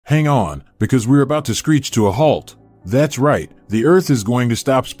Hang on, because we're about to screech to a halt. That's right, the Earth is going to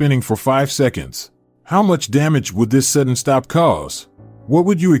stop spinning for 5 seconds. How much damage would this sudden stop cause? What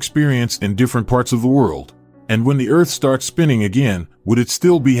would you experience in different parts of the world? And when the Earth starts spinning again, would it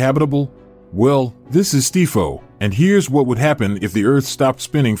still be habitable? Well, this is Satifo, and here's what would happen if the Earth stopped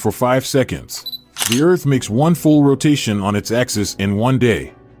spinning for 5 seconds. The Earth makes one full rotation on its axis in one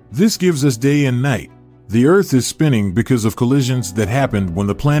day. This gives us day and night. The Earth is spinning because of collisions that happened when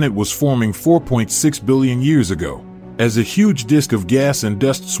the planet was forming 4.6 billion years ago. As a huge disk of gas and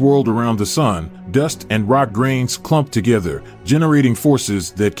dust swirled around the sun, dust and rock grains clumped together, generating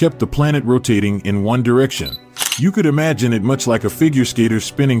forces that kept the planet rotating in one direction. You could imagine it much like a figure skater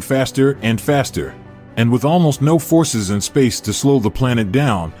spinning faster and faster. And with almost no forces in space to slow the planet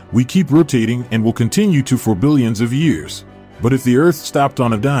down, we keep rotating and will continue to for billions of years. But if the Earth stopped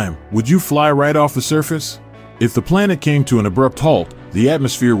on a dime, would you fly right off the surface? If the planet came to an abrupt halt, the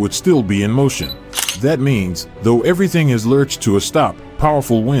atmosphere would still be in motion. That means, though everything has lurched to a stop,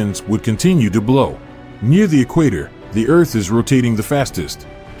 powerful winds would continue to blow. Near the equator, the Earth is rotating the fastest.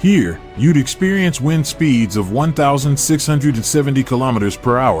 Here, you'd experience wind speeds of 1,670 kilometers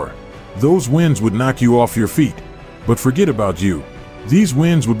per hour. Those winds would knock you off your feet. But forget about you. These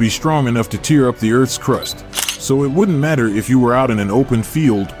winds would be strong enough to tear up the Earth's crust. So it wouldn't matter if you were out in an open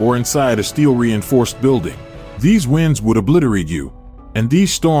field or inside a steel-reinforced building. These winds would obliterate you. And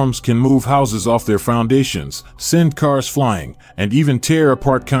these storms can move houses off their foundations, send cars flying, and even tear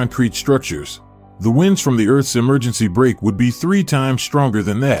apart concrete structures. The winds from the Earth's emergency brake would be 3 times stronger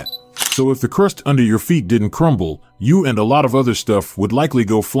than that. So if the crust under your feet didn't crumble, you and a lot of other stuff would likely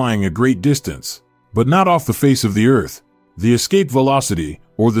go flying a great distance. But not off the face of the Earth. The escape velocity,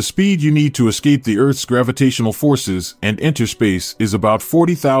 or the speed you need to escape the Earth's gravitational forces and enter space, is about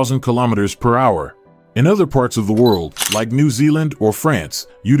 40,000 kilometers per hour. In other parts of the world, like New Zealand or France,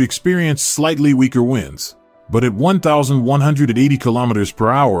 you'd experience slightly weaker winds. But at 1,180 kilometers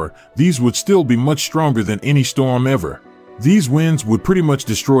per hour, these would still be much stronger than any storm ever. These winds would pretty much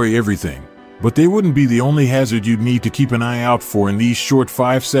destroy everything. But they wouldn't be the only hazard you'd need to keep an eye out for in these short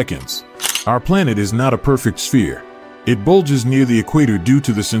 5 seconds. Our planet is not a perfect sphere. It bulges near the equator due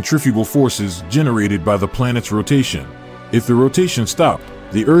to the centrifugal forces generated by the planet's rotation. If the rotation stopped,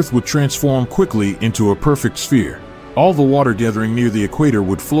 the Earth would transform quickly into a perfect sphere. All the water gathering near the equator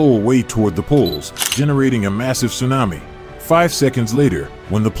would flow away toward the poles, generating a massive tsunami. 5 seconds later,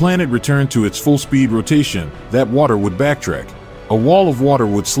 when the planet returned to its full-speed rotation, that water would backtrack. A wall of water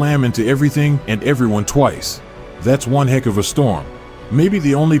would slam into everything and everyone twice. That's one heck of a storm. Maybe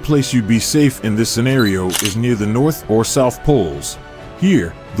the only place you'd be safe in this scenario is near the North or South Poles.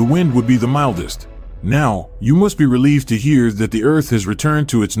 Here, the wind would be the mildest. Now, you must be relieved to hear that the Earth has returned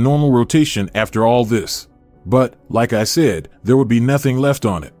to its normal rotation after all this. But, like I said, there would be nothing left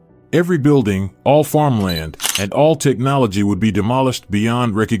on it. Every building, all farmland, and all technology would be demolished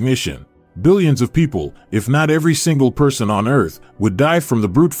beyond recognition. Billions of people, if not every single person on Earth, would die from the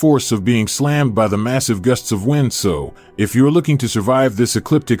brute force of being slammed by the massive gusts of wind. So, if you're looking to survive this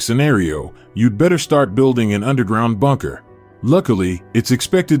ecliptic scenario, you'd better start building an underground bunker. Luckily, it's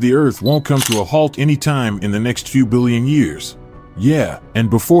expected the Earth won't come to a halt anytime in the next few billion years. Yeah, and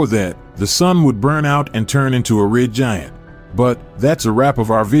before that, the sun would burn out and turn into a red giant. But that's a wrap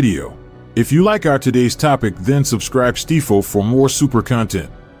of our video. If you like our today's topic, then subscribe Satifo for more super content.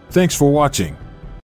 Thanks for watching.